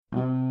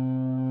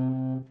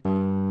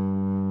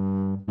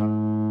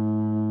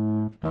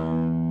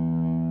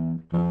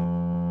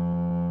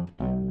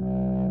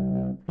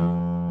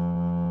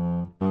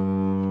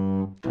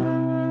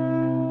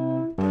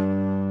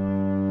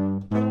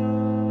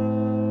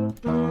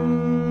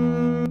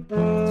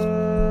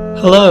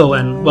Hello,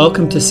 and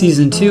welcome to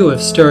Season 2 of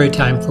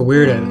Storytime for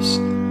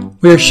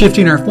Weirdos. We are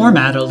shifting our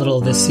format a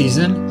little this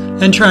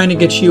season and trying to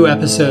get you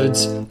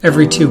episodes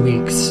every 2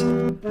 weeks.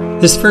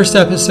 This first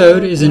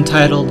episode is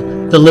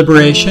entitled The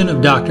Liberation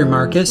of Dr.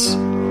 Marcus.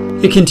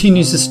 It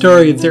continues the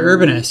story of the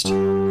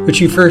Urbanist, which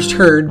you first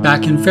heard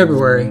back in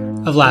February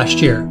of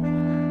last year.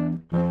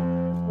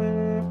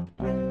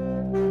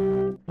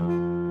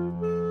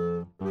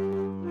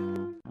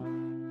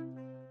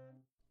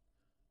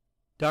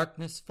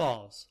 Darkness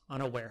falls on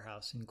a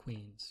warehouse in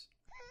Queens.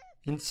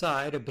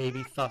 Inside, a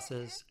baby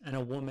fusses, and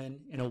a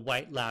woman in a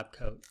white lab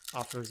coat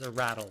offers a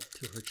rattle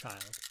to her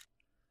child.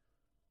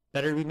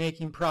 "Better be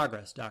making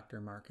progress, Dr.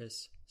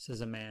 Marcus,"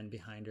 says a man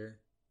behind her.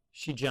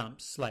 She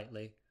jumps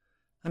slightly.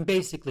 "I'm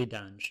basically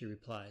done," she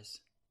replies.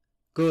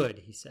 "Good,"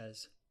 he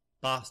says.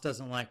 "Boss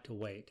doesn't like to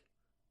wait."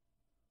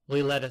 "Will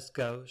you let us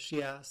go?"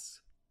 she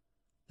asks.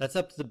 "That's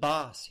up to the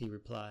boss," he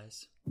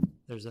replies.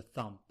 There's a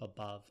thump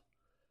above.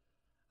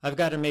 "I've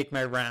got to make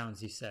my rounds,"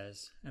 he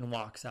says, and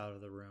walks out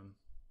of the room.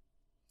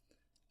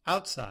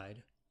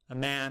 Outside, a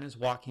man is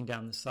walking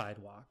down the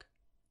sidewalk.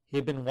 He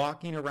had been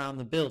walking around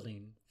the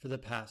building for the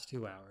past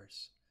 2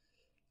 hours.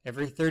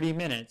 Every 30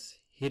 minutes,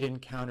 he had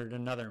encountered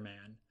another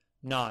man,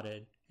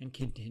 nodded, and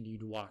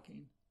continued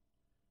walking.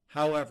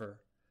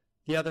 However,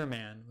 the other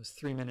man was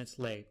 3 minutes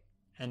late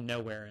and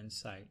nowhere in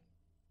sight.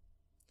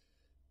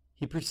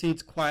 He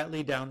proceeds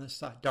quietly down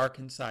the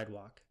darkened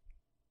sidewalk.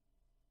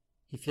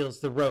 He feels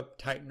the rope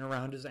tighten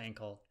around his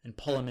ankle and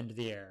pull him into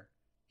the air.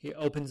 He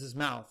opens his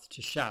mouth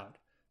to shout,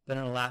 but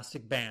an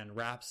elastic band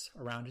wraps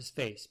around his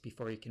face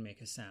before he can make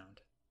a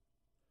sound.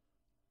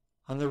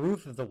 On the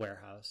roof of the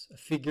warehouse, a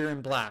figure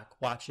in black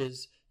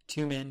watches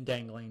 2 men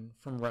dangling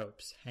from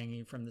ropes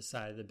hanging from the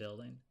side of the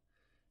building.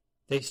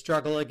 They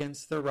struggle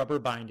against the rubber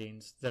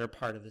bindings that are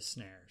part of the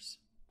snares.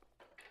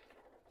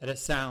 At a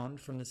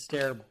sound from the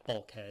stair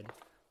bulkhead,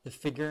 the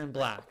figure in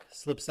black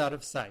slips out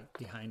of sight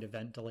behind a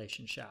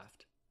ventilation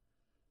shaft.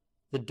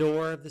 The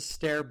door of the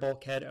stair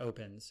bulkhead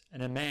opens,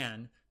 and a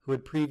man who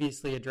had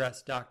previously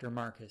addressed Dr.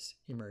 Marcus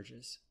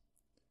emerges.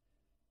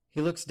 He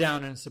looks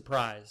down in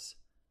surprise.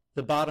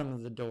 The bottom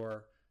of the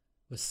door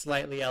was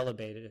slightly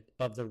elevated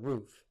above the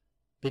roof,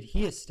 but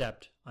he has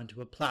stepped onto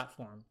a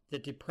platform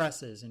that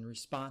depresses in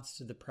response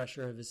to the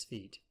pressure of his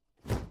feet.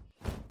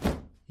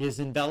 He is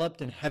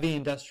enveloped in heavy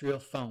industrial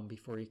foam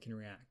before he can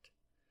react.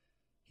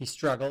 He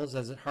struggles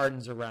as it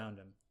hardens around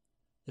him.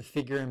 The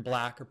figure in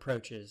black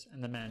approaches,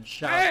 and the man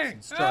shouts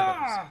and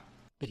struggles,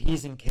 but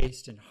he's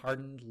encased in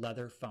hardened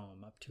leather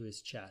foam up to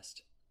his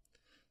chest.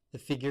 The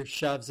figure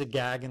shoves a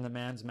gag in the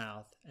man's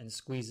mouth and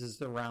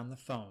squeezes around the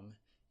foam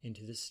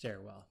into the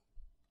stairwell.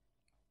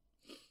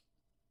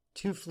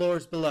 2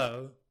 floors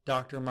below,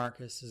 Dr.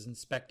 Marcus is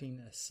inspecting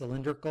a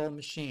cylindrical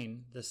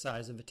machine the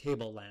size of a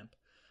table lamp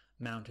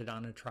mounted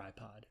on a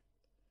tripod.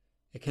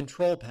 A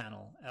control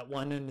panel at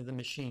one end of the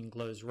machine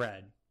glows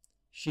red.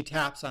 She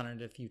taps on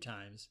it a few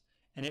times,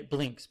 and it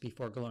blinks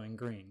before glowing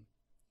green.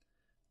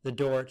 The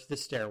door to the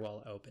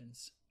stairwell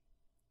opens.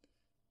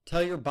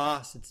 "Tell your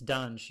boss it's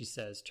done," she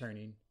says,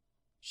 turning.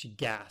 She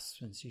gasps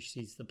when she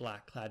sees the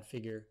black-clad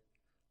figure,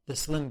 the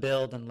slim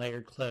build and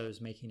layered clothes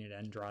making it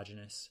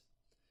androgynous.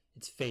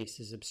 Its face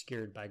is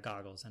obscured by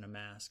goggles and a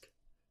mask.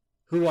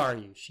 "Who are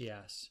you?" she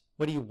asks.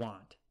 "What do you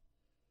want?"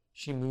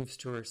 She moves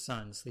to her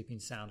son, sleeping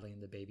soundly in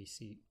the baby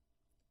seat.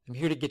 "I'm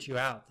here to get you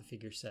out," the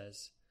figure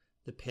says,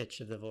 the pitch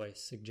of the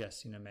voice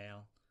suggesting a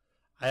male.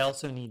 "I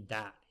also need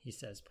that," he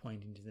says,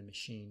 pointing to the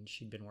machine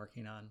she'd been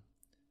working on.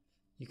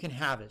 "You can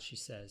have it," she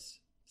says.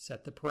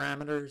 "Set the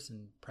parameters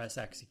and press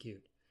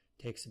execute.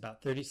 Takes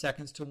about 30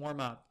 seconds to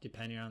warm up,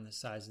 depending on the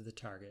size of the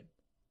target."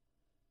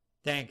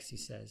 "Thanks," he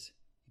says.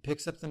 He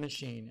picks up the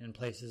machine and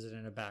places it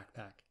in a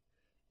backpack.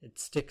 It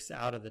sticks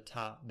out of the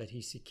top, but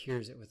he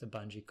secures it with a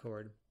bungee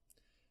cord.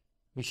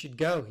 "We should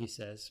go," he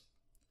says.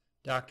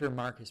 Dr.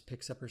 Marcus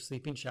picks up her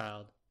sleeping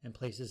child and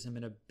places him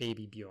in a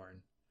baby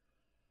Bjorn.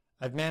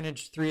 "I've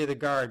managed 3 of the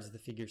guards," the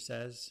figure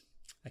says.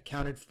 "I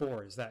counted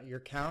 4. Is that your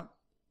count?"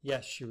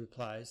 "Yes," she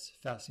replies,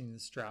 fastening the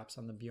straps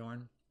on the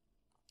Bjorn.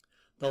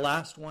 "The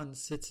last one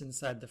sits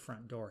inside the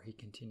front door," he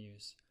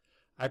continues.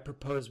 "I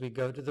propose we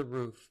go to the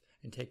roof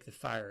and take the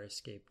fire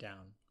escape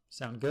down.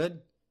 Sound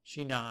good?"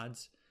 She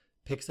nods,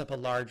 picks up a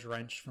large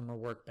wrench from her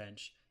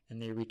workbench,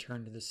 and they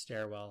return to the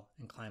stairwell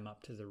and climb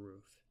up to the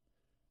roof.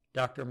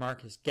 Dr.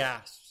 Marcus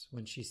gasps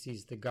when she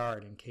sees the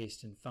guard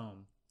encased in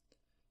foam.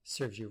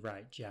 "Serves you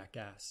right,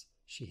 jackass,"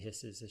 she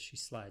hisses as she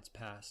slides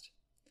past.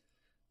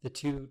 The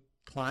 2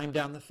 climb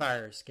down the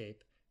fire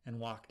escape and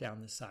walk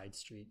down the side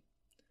street.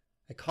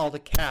 "I called a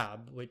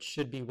cab, which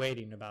should be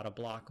waiting about a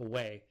block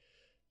away,"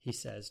 he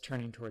says,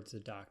 turning towards the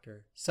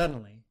doctor.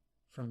 Suddenly,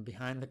 from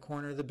behind the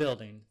corner of the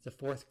building, the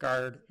 4th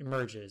guard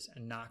emerges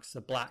and knocks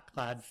the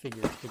black-clad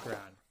figure to the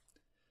ground.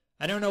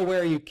 "I don't know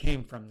where you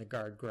came from," the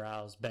guard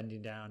growls,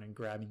 bending down and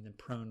grabbing the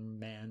prone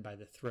man by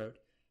the throat.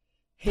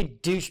 "Hey,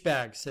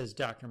 douchebag," says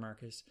Dr.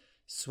 Marcus,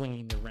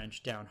 swinging the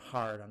wrench down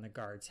hard on the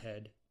guard's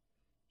head.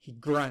 He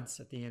grunts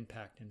at the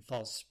impact and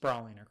falls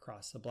sprawling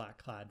across the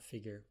black-clad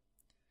figure.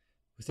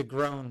 With a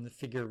groan, the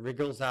figure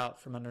wriggles out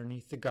from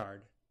underneath the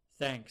guard.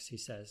 "Thanks," he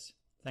says.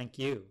 "Thank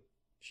you,"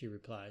 she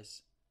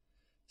replies.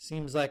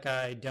 "Seems like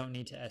I don't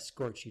need to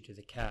escort you to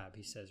the cab,"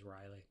 he says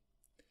wryly.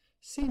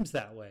 "Seems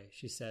that way,"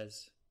 she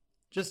says.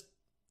 "Just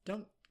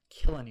don't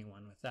kill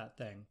anyone with that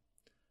thing.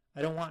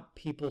 I don't want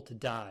people to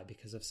die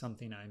because of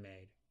something I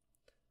made."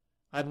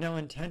 "I've no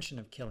intention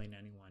of killing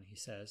anyone," he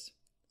says.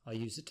 "I'll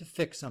use it to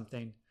fix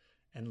something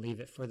and leave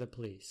it for the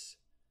police."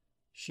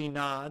 She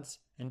nods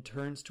and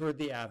turns toward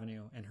the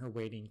avenue and her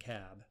waiting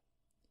cab.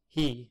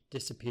 He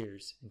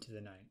disappears into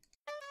the night.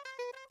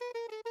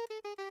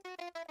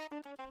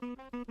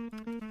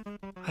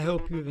 I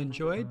hope you've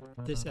enjoyed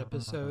this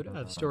episode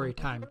of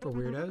Storytime for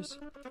Weirdos,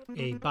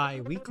 a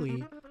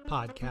bi-weekly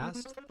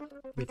podcast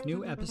with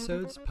new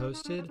episodes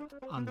posted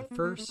on the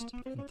first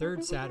and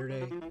third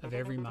Saturday of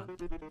every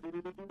month.